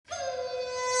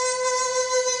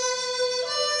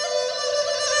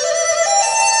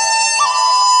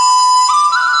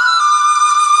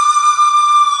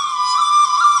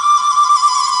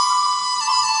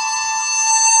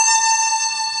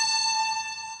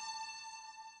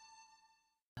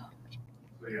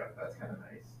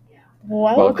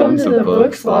Welcome to the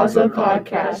Books Plaza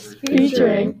podcast,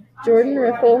 featuring Jordyn,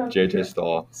 Riffle, JJ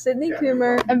Stahl, Sydney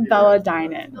Kummer, and Bella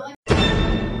Dinan.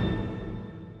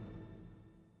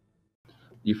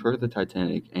 You've heard of the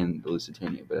Titanic and the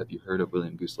Lusitania, but have you heard of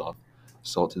William Gustloff's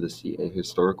Salt to the Sea, a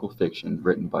historical fiction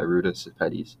written by Ruta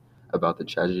Sepetys about the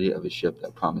tragedy of a ship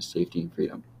that promised safety and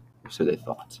freedom? So they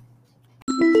thought.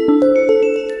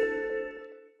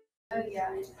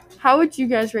 How would you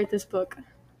guys rate this book?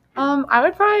 I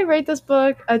would probably rate this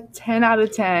book a 10 out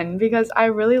of 10 because I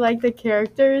really like the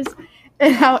characters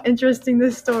and how interesting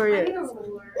this story is.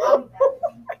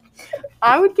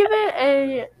 I would give it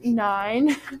a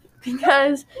 9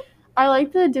 because I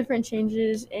like the different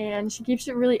changes and she keeps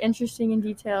it really interesting and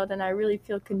detailed and I really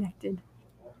feel connected.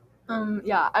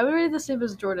 I would rate it the same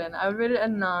as Jordyn. I would rate it a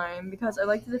 9 because I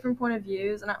like the different point of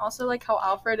views, and I also like how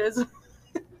Alfred is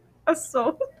a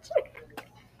soldier.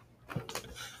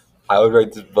 I would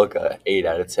rate this book a 8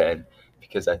 out of 10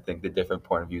 because I think the different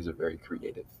point of views are very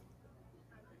creative.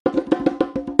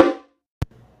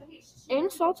 In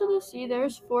Salt of the Sea,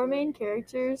 there's 4 main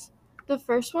characters. The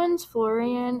first one's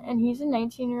Florian, and he's a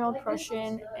 19-year-old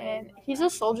Prussian, and he's a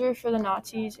soldier for the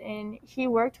Nazis, and he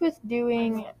worked with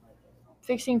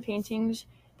fixing paintings,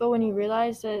 but when he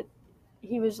realized that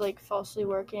he was falsely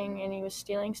working and he was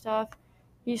stealing stuff,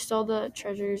 he stole the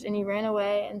treasures and he ran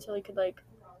away until he could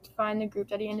find the group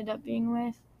that he ended up being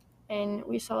with, and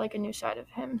we saw a new side of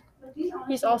him.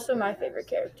 He's also my favorite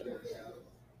character.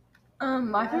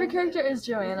 My favorite character is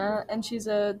Joanna, and she's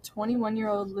a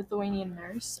 21-year-old Lithuanian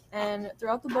nurse, and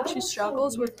throughout the book she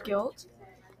struggles with guilt,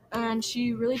 and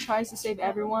she really tries to save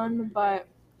everyone, but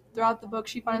throughout the book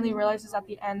she finally realizes at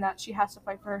the end that she has to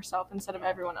fight for herself instead of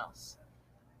everyone else.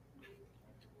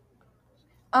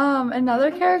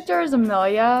 Another character is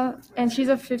Amelia, and she's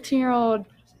a 15-year-old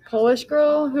Polish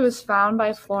girl who was found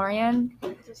by Florian,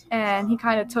 and he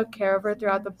kind of took care of her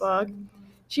throughout the book.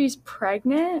 She's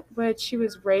pregnant, but she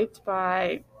was raped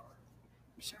by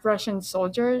Russian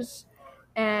soldiers,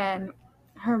 and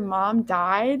her mom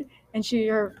died, and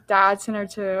her dad sent her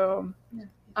to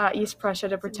East Prussia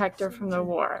to protect her from the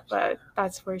war, but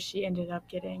that's where she ended up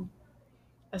getting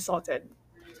assaulted.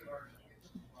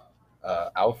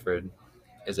 Alfred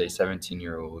is a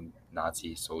 17-year-old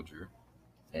Nazi soldier,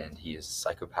 and he is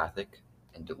psychopathic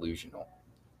and delusional.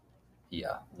 He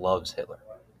loves Hitler.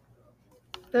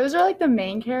 Those are the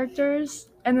main characters,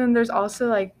 and then there's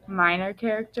also minor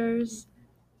characters.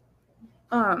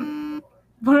 One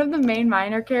of the main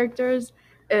minor characters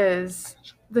is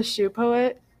the shoe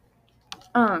poet,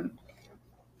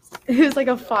 who's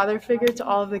a father figure to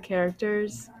all of the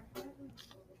characters.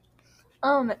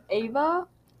 Ava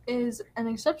is an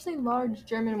exceptionally large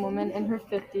German woman in her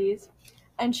 50s,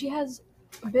 and she has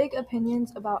big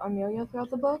opinions about Amelia throughout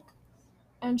the book,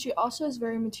 and she also is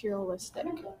very materialistic.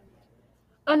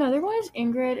 Another one is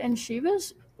Ingrid, and she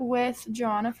was with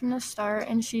Joanna from the start,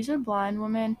 and she's a blind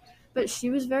woman, but she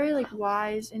was very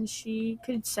wise, and she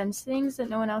could sense things that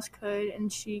no one else could,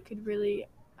 and she could really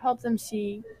help them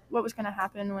see what was going to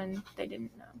happen when they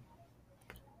didn't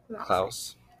know.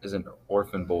 Klaus is an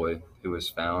orphan boy who was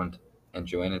found, and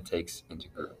Joanna takes into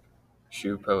group.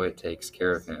 Shoe Poet takes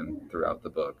care of him throughout the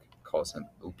book, calls him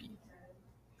Opie.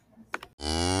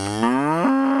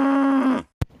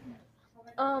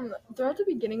 Throughout the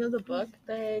beginning of the book,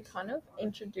 they kind of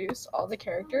introduce all the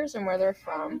characters and where they're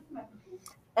from.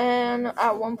 And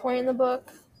at one point in the book,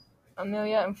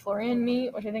 Amelia and Florian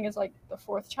meet, which I think is the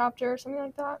 4th chapter or something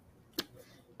like that.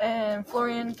 And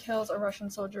Florian kills a Russian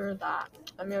soldier that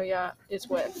Amelia is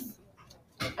with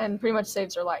and pretty much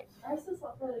saves her life.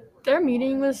 Their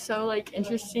meeting was so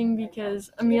interesting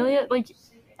because Amelia,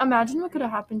 imagine what could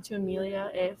have happened to Amelia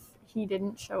if he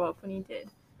didn't show up when he did.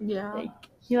 Yeah.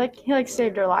 He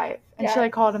saved her life, and she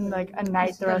called him a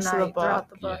knight the rest of the book. Throughout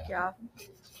the book, yeah.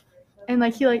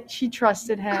 And she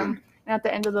trusted him, and at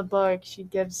the end of the book, she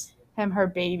gives him her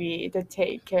baby to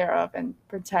take care of and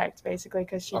protect, basically,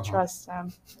 because she trusts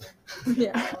him.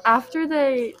 Yeah. After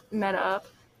they met up,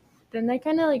 then they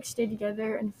kind of stayed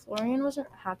together, and Florian wasn't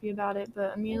happy about it,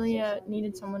 but Amelia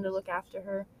needed someone to look after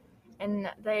her, and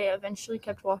they eventually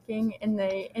kept walking, and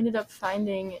they ended up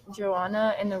finding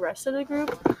Joanna and the rest of the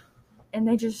group, and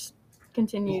they just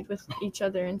continued with each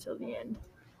other until the end.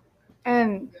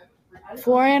 And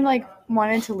Florian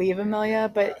wanted to leave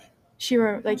Amelia, but she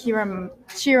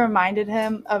reminded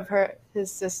him of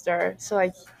his sister, so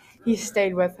he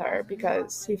stayed with her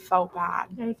because he felt bad.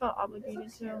 Yeah, he felt obligated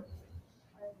to.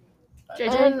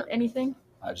 JJ, anything?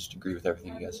 I just agree with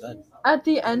everything you guys said. At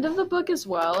the end of the book as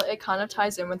well, it kind of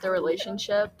ties in with their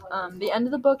relationship. The end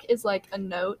of the book is a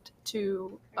note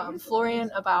to Florian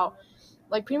about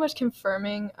like pretty much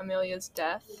confirming Amelia's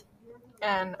death,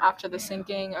 and after the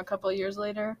sinking a couple of years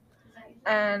later.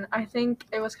 And I think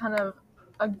it was kind of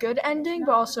a good ending,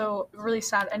 but also a really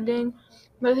sad ending.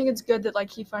 But I think it's good that like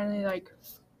he finally like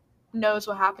knows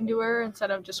what happened to her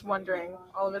instead of just wondering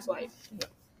all of his life.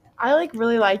 I like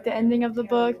really like the ending of the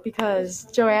book because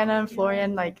Joanna and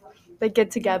Florian like they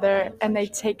get together and they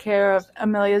take care of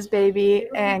Amelia's baby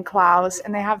and Klaus,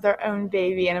 and they have their own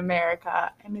baby in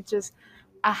America, and it's just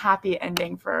a happy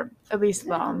ending for at least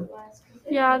them.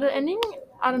 Yeah, the ending,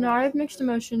 I don't know, I have mixed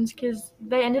emotions because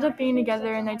they ended up being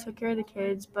together and they took care of the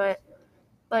kids, but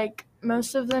like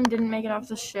most of them didn't make it off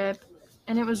the ship,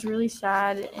 and it was really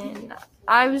sad, and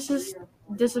I was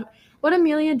just what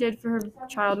Amelia did for her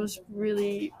child was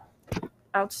really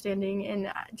outstanding, and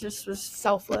just was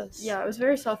Selfless. yeah, it was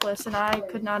very selfless, and I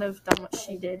could not have done what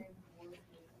she did.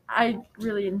 I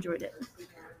really enjoyed it.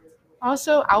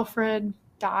 Also, Alfred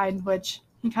died, which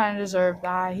he kind of deserved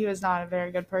that. He was not a very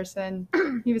good person.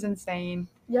 He was insane.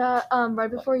 Yeah,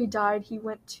 right before he died, he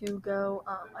went to go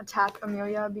attack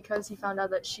Amelia because he found out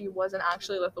that she wasn't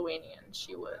actually Lithuanian.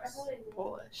 She was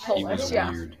Polish. He was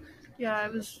yeah. weird. Yeah,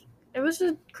 it was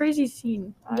a crazy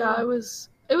scene. Yeah, it was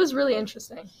really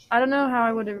interesting. I don't know how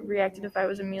I would have reacted if I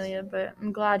was Amelia, but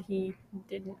I'm glad he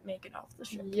didn't make it off the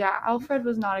ship. Yeah, Alfred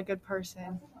was not a good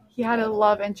person. He had a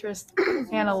love interest,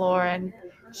 Hannah Lauren.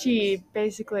 She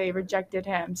basically rejected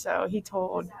him, so he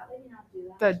told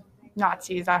the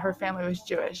Nazis that her family was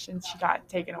Jewish, and she got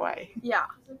taken away. Yeah.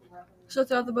 So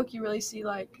throughout the book, you really see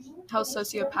like how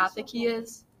sociopathic he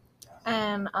is,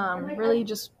 and really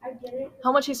just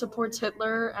how much he supports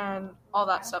Hitler and all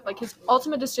that stuff. Like his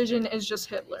ultimate decision is just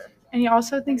Hitler. And he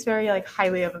also thinks very like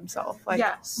highly of himself. Like,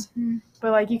 yes.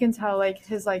 But like you can tell like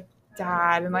his like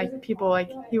dad and like people like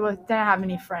didn't have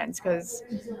any friends because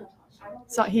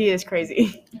so he is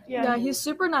crazy. Yeah, he's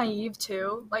super naive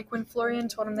too. Like when Florian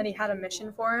told him that he had a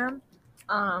mission for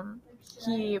him,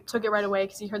 he took it right away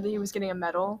because he heard that he was getting a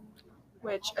medal,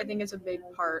 which I think is a big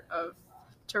part of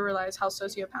to realize how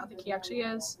sociopathic he actually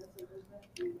is.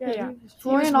 Yeah.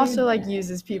 Florian also like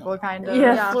uses people kind of.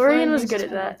 Yeah, Florian was good at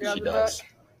that. He does.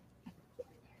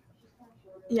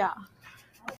 Yeah.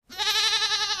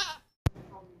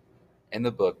 In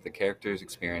the book, the characters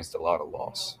experienced a lot of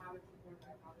loss.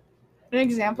 An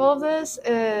example of this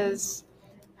is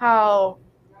how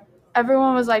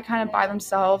everyone was like kind of by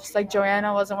themselves. Like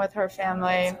Joanna wasn't with her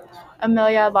family.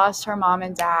 Amelia lost her mom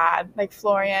and dad. Like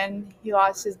Florian, he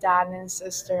lost his dad and his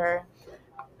sister.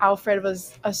 Alfred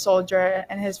was a soldier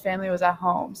and his family was at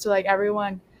home. So like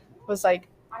everyone was like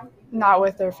not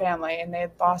with their family, and they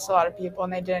lost a lot of people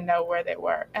and they didn't know where they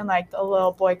were. And like the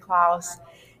little boy Klaus,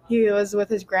 he was with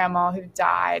his grandma who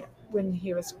died when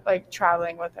he was like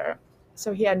traveling with her.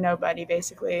 So he had nobody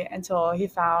basically until he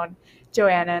found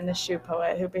Joanna and the shoe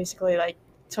poet, who basically like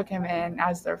took him in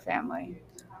as their family.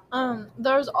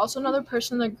 There was also another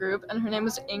person in the group, and her name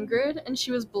was Ingrid, and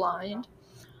she was blind.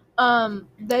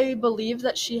 They believed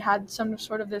that she had some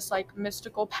sort of this like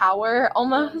mystical power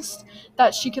almost,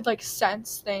 that she could like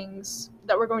sense things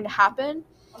that were going to happen.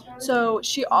 So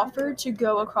she offered to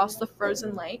go across the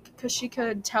frozen lake because she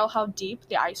could tell how deep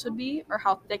the ice would be or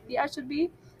how thick the ice would be,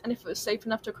 and if it was safe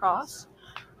enough to cross.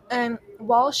 And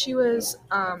while she was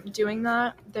doing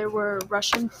that, there were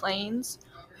Russian planes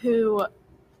who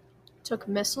took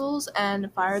missiles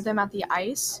and fired them at the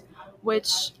ice,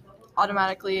 which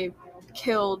automatically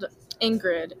killed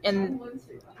Ingrid in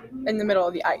the middle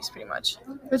of the ice, pretty much.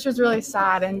 Which was really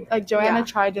sad. And like Joanna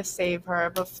tried to save her,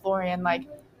 but Florian like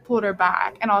pulled her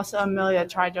back. And also Amelia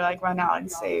tried to like run out and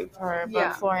save her,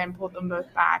 but Florian pulled them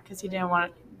both back because he didn't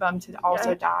want them to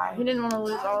also die. He didn't want to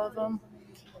lose all of them.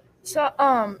 So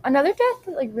another death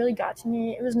that like really got to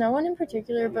me, it was no one in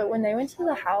particular, but when they went to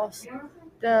the house,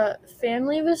 the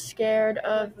family was scared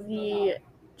of the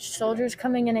soldiers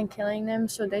coming in and killing them,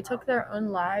 so they took their own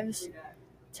lives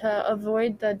to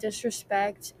avoid the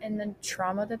disrespect and the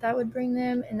trauma that would bring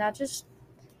them. And that just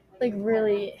like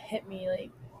really hit me.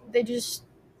 Like they just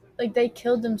like they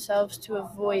killed themselves to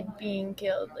avoid being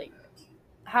killed. Like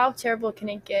how terrible can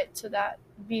it get to that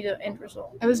be the end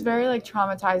result? It was very like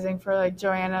traumatizing for like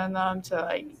Joanna and them to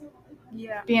like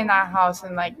be in that house,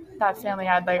 and like that family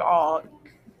had like all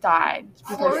died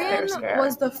because they were scared. Florian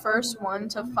was the first one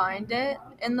to find it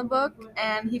in the book,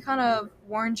 and he kind of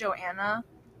warned Joanna.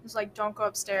 He was like, don't go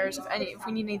upstairs. If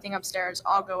we need anything upstairs,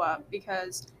 I'll go up,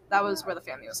 because that was where the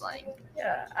family was lying.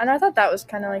 Yeah, and I thought that was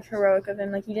kind of like heroic of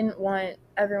him. Like he didn't want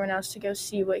everyone else to go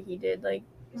see what he did. Like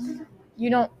you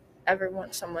don't ever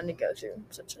want someone to go through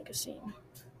such like a scene.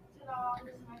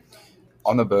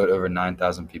 On the boat, over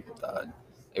 9,000 people died.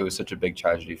 It was such a big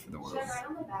tragedy for the world.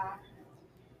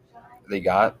 They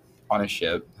got on a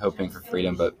ship, hoping for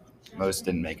freedom, but most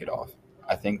didn't make it off.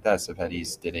 I think that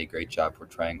Sepetys did a great job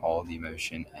portraying all of the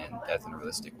emotion and death in a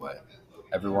realistic way.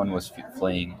 Everyone was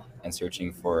fleeing and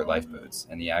searching for lifeboats,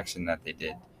 and the action that they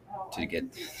did to get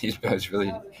these boats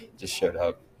really just showed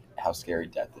how scary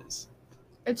death is.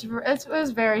 It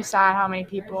was very sad how many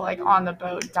people like on the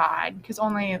boat died because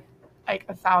only like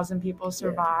 1,000 people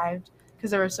survived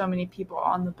because there were so many people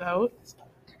on the boat.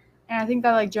 And I think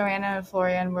that like Joanna and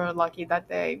Florian were lucky that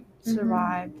they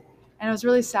survived. And it was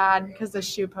really sad because the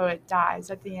shoe poet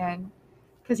dies at the end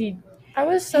because I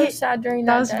was so sad during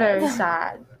that. That was death. very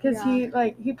sad because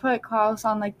he put Klaus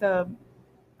on like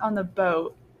on the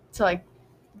boat to like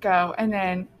go, and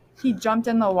then he jumped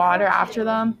in the water after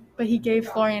them, but he gave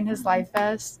Florian his life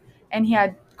vest and he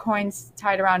had coins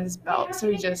tied around his belt, so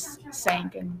he just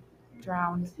sank and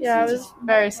drowned. Yeah, it was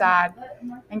very sad,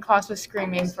 and Klaus was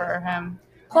screaming for him.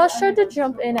 Klaus tried to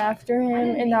jump in after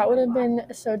him, and that would have been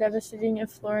so devastating if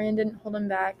Florian didn't hold him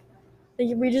back.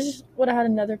 Like, we just would have had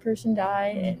another person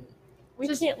die, and we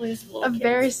just can't lose little kids.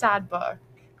 Very sad book.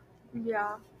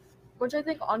 Yeah. Which I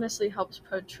think honestly helps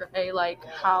portray, like,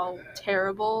 how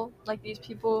terrible, like, these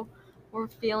people were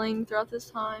feeling throughout this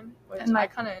time, which and,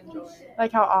 like, I kind of enjoy.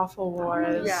 Like, how awful war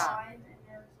is. Yeah.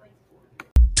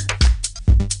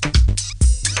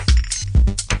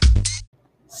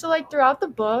 So, like, throughout the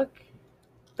book,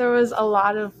 there was a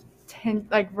lot of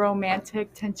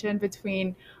romantic tension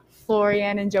between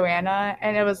Florian and Joanna,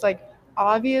 and it was like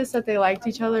obvious that they liked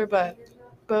each other, but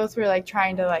both were like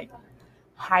trying to like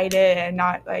hide it and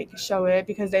not like show it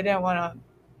because they didn't want to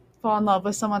fall in love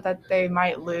with someone that they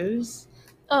might lose.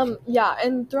 Yeah,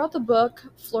 and throughout the book,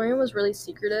 Florian was really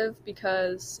secretive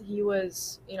because he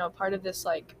was, part of this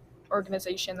like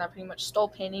organization that pretty much stole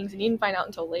paintings, and he didn't find out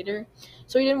until later.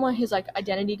 So he didn't want his like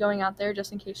identity going out there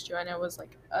just in case Joanna was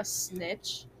like a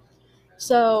snitch.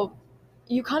 So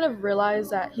you kind of realize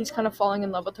that he's kind of falling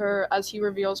in love with her as he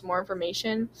reveals more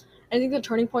information. I think the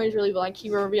turning point is really like he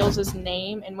reveals his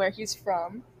name and where he's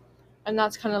from, and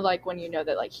that's kind of like when you know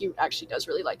that like he actually does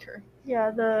really like her.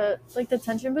 Yeah, the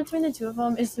tension between the two of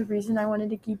them is the reason I wanted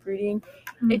to keep reading.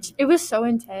 It was so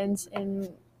intense,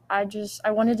 and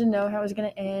I wanted to know how it was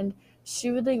gonna end.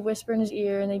 She would like whisper in his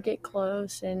ear, and they'd get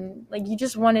close, and like you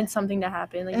just wanted something to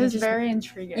happen. Like it was very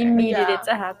intriguing. You needed it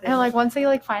to happen. And like once they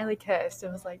like finally kissed,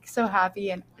 it was like so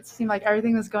happy, and it seemed like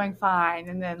everything was going fine.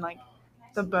 And then like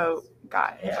the boat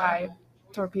got hit by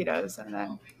torpedoes,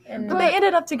 but they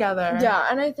ended up together. Yeah,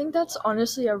 and I think that's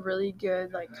honestly a really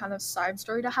good like kind of side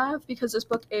story to have, because this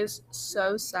book is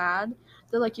so sad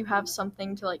that like you have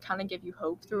something to like kind of give you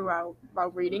hope throughout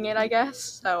while reading it, I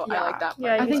guess. So I like that part.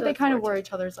 Yeah, I think they kind of were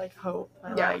each other's like hope.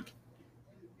 Like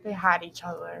they had each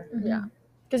other. Mm-hmm. Yeah.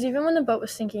 Because even when the boat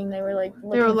was sinking, they were like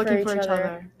looking for each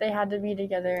other. They had to be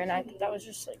together, and I think that was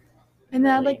just like. And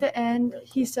then at like the end,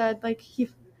 he said like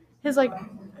his like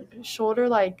shoulder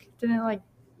like didn't like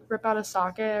rip out a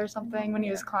socket or something when he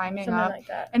was climbing something up. Like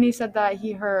that. And he said that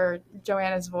he heard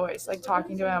Joanna's voice like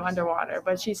talking to him underwater,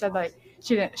 but she said like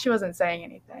she wasn't saying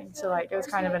anything. So like it was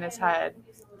kind of in his head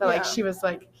that like she was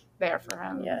like there for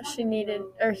him. Yeah, he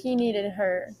needed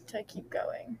her to keep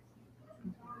going.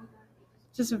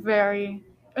 It was a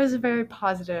very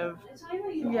positive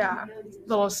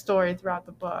little story throughout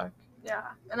the book. Yeah,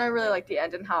 and I really like the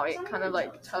end and how it kind of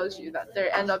like tells you that they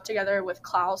end up together with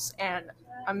Klaus and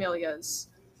Amelia's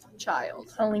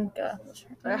child. Alinka.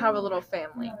 They have a little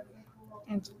family.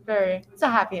 And it's a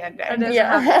happy ending.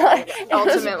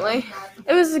 Ultimately.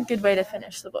 It was a good way to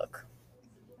finish the book.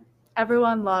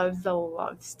 Everyone loves the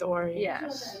love story.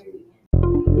 Yes.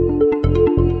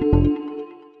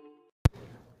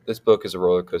 This book is a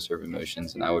roller coaster of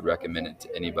emotions, and I would recommend it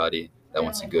to anybody that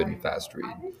wants a good and fast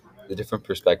read. The different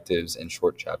perspectives and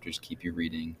short chapters keep you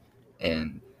reading,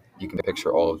 and you can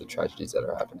picture all of the tragedies that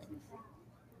are happening.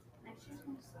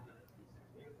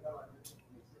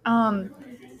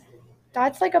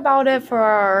 That's like about it for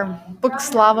our Book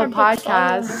Slava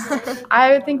podcast.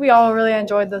 I think we all really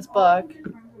enjoyed this book,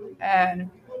 and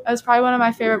it was probably one of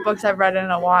my favorite books I've read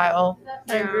in a while.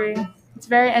 I agree. It's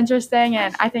very interesting,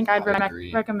 and I think I'd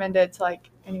recommend it to like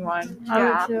anyone. I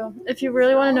would too. If you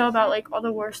really want to know about like all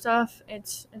the war stuff,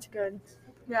 it's good.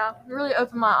 Yeah, it really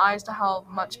opened my eyes to how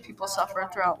much people suffer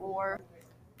throughout war.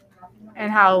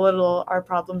 And how little our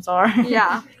problems are.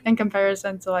 Yeah. In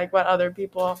comparison to like what other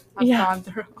people have gone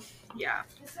through. Yeah.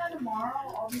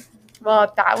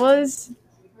 Well, that was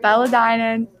Bella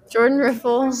Dinan, Jordyn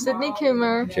Riffle, Sydney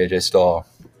Kummer, JJ Stahl.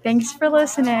 Thanks for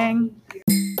listening.